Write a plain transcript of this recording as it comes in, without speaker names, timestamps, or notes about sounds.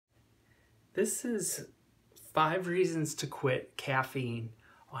This is 5 reasons to quit caffeine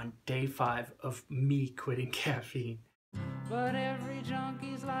on day 5 of me quitting caffeine. But every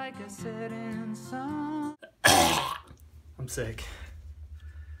junkie's like a setting sun. I'm sick.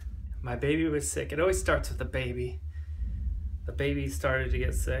 My baby was sick. It always starts with the baby. The baby started to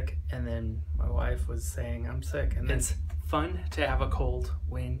get sick, and then my wife was saying, I'm sick. And it's fun to have a cold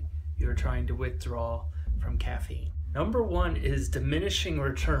when you're trying to withdraw from caffeine. Number 1 is diminishing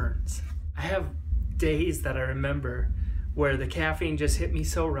returns. I have days that I remember where the caffeine just hit me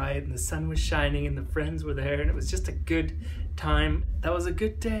so right, and the sun was shining, and the friends were there, and it was just a good time. That was a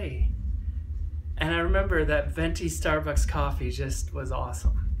good day. And I remember that venti Starbucks coffee just was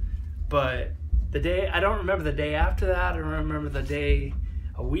awesome. But I don't remember the day after that. I don't remember the day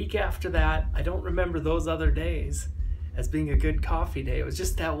a week after that. I don't remember those other days as being a good coffee day. It was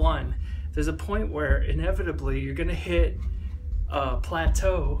just that one. There's a point where inevitably you're gonna hit a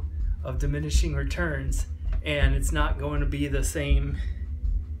plateau of diminishing returns, and it's not going to be the same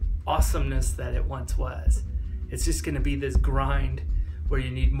awesomeness that it once was. It's just gonna be this grind where you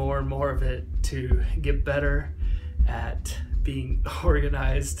need more and more of it to get better at being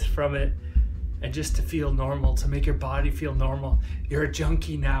organized from it, and just to feel normal, to make your body feel normal. You're a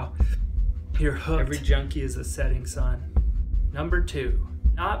junkie now. You're hooked. Every junkie is a setting sun. Number 2,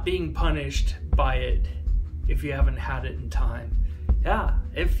 not being punished by it if you haven't had it in time. Yeah,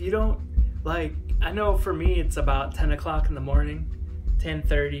 if you don't, like, I know for me it's about 10 o'clock in the morning,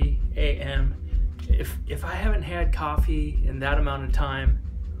 10:30 a.m. If I haven't had coffee in that amount of time,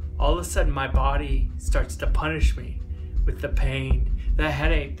 all of a sudden my body starts to punish me with the pain, the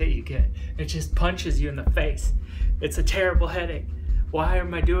headache that you get. It just punches you in the face. It's a terrible headache. Why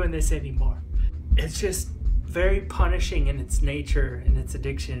am I doing this anymore? It's just very punishing in its nature and its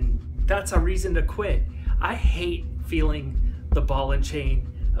addiction. That's a reason to quit. I hate feeling the ball and chain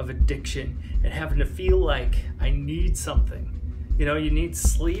of addiction and having to feel like I need something. You know, you need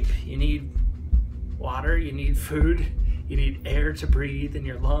sleep, you need water, you need food, you need air to breathe in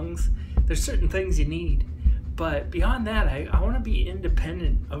your lungs. There's certain things you need. But beyond that, I want to be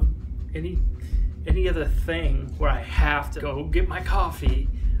independent of any other thing where I have to go get my coffee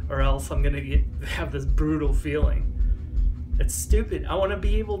or else I'm going to have this brutal feeling. It's stupid. I want to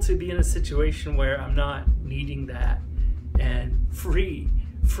be able to be in a situation where I'm not needing that and free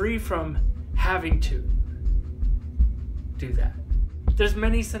from having to do that. There's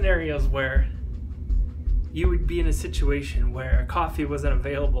many scenarios where you would be in a situation where coffee wasn't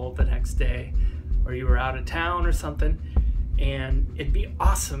available the next day, or you were out of town or something, and it'd be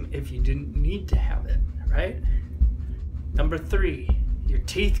awesome if you didn't need to have it, right? Number 3, your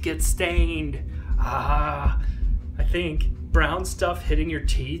teeth get stained. I think brown stuff hitting your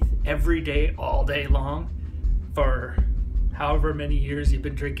teeth every day, all day long, for however many years you've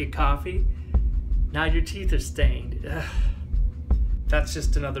been drinking coffee, now your teeth are stained. Ugh. That's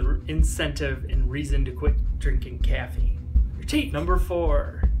just another incentive and reason to quit drinking caffeine. Your teeth. Number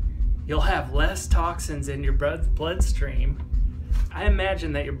 4, you'll have less toxins in your bloodstream. I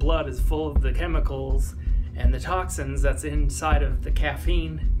imagine that your blood is full of the chemicals and the toxins that's inside of the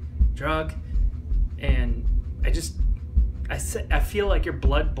caffeine drug, and I feel like your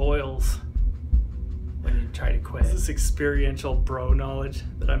blood boils when you try to quit. This is experiential bro knowledge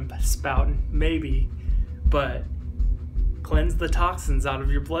that I'm spouting, maybe, but cleanse the toxins out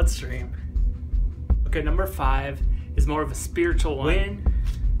of your bloodstream. Okay, number 5 is more of a spiritual one. When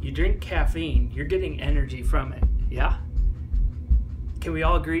you drink caffeine, you're getting energy from it, yeah? Can we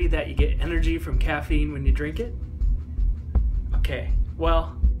all agree that you get energy from caffeine when you drink it? Okay,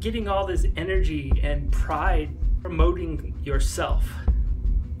 well, getting all this energy and pride, promoting yourself,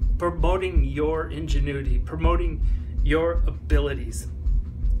 promoting your ingenuity, promoting your abilities.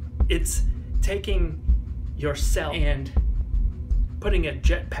 It's taking yourself and putting a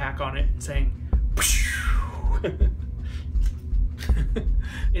jetpack on it and saying,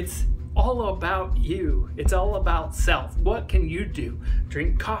 it's all about you. It's all about self. What can you do?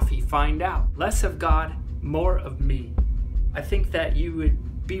 Drink coffee, find out. Less of God, more of me. I think that you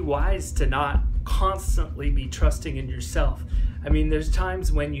would be wise to not constantly be trusting in yourself. I mean, there's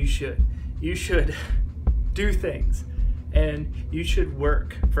times when you should do things, and you should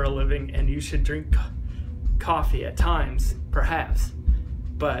work for a living, and you should drink coffee at times, perhaps,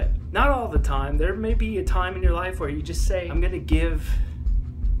 but not all the time. There may be a time in your life where you just say, I'm going to give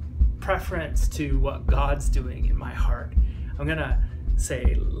preference to what God's doing in my heart. I'm going to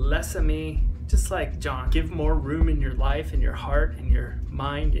say less of me, just like John. Give more room in your life and your heart and your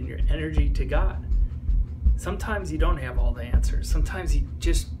mind and your energy to God. Sometimes you don't have all the answers. Sometimes you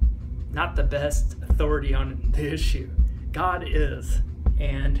just not the best authority on the issue. God is,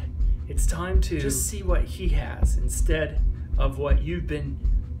 and It's time to just see what he has instead of what you've been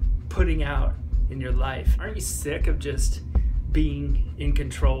putting out in your life. Aren't you sick of just being in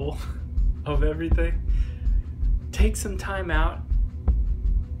control of everything? Take some time out.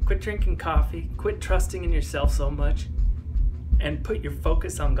 Quit drinking coffee. Quit trusting in yourself so much. And put your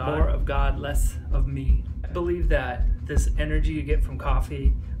focus on God. More of God, less of me. I believe that this energy you get from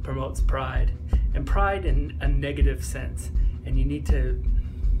coffee promotes pride. And pride in a negative sense. And you need to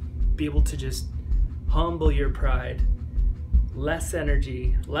be able to just humble your pride. Less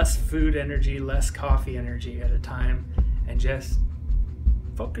energy, less food energy, less coffee energy at a time. And just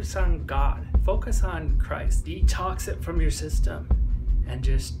focus on God. Focus on Christ. Detox it from your system. And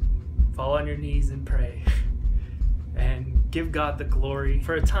just fall on your knees and pray. And give God the glory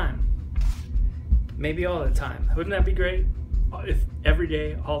for a time. Maybe all the time. Wouldn't that be great? If every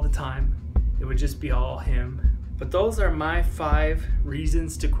day, all the time, it would just be all Him. But those are my 5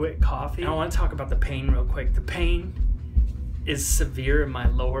 reasons to quit coffee. I want to talk about the pain real quick. The pain is severe in my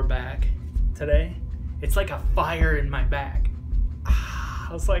lower back today. It's like a fire in my back. I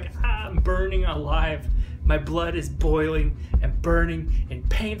was like, I'm burning alive. My blood is boiling and burning in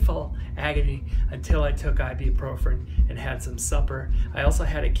painful agony until I took ibuprofen and had some supper. I also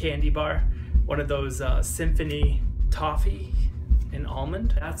had a candy bar, one of those Symphony toffee and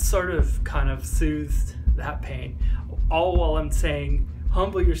almond. That sort of kind of soothed that pain. All while I'm saying,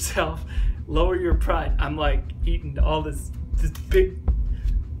 humble yourself, lower your pride. I'm like eating all this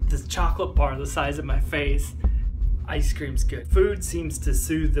chocolate bar the size of my face. Ice cream's good. Food seems to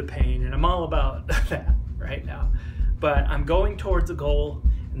soothe the pain, and I'm all about that right now. But I'm going towards a goal,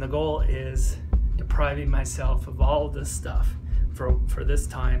 and the goal is depriving myself of all of this stuff for this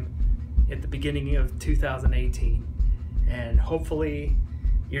time at the beginning of 2018. And hopefully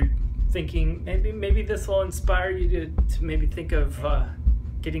you're thinking maybe this will inspire you to maybe think of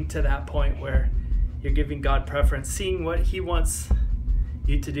getting to that point where you're giving God preference, seeing what He wants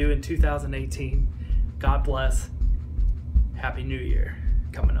you to do in 2018. God bless. Happy New Year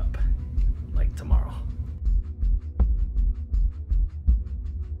coming up like tomorrow.